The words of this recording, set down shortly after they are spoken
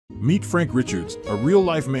Meet Frank Richards, a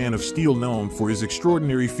real-life man of steel known for his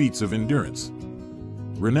extraordinary feats of endurance.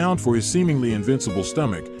 Renowned for his seemingly invincible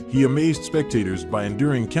stomach, he amazed spectators by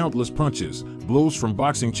enduring countless punches, blows from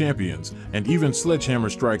boxing champions, and even sledgehammer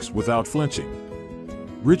strikes without flinching.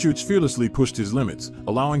 Richards fearlessly pushed his limits,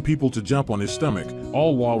 allowing people to jump on his stomach,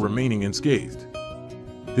 all while remaining unscathed.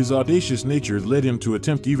 His audacious nature led him to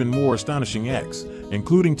attempt even more astonishing acts,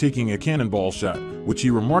 including taking a cannonball shot, which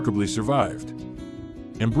he remarkably survived.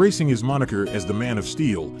 Embracing his moniker as the Man of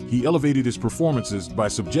Steel, he elevated his performances by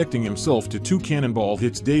subjecting himself to 2 cannonball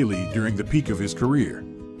hits daily during the peak of his career.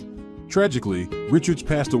 Tragically, Richards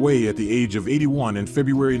passed away at the age of 81 in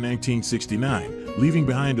February 1969, leaving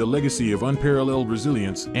behind a legacy of unparalleled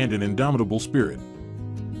resilience and an indomitable spirit.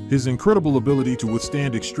 His incredible ability to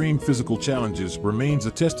withstand extreme physical challenges remains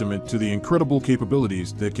a testament to the incredible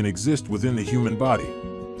capabilities that can exist within the human body.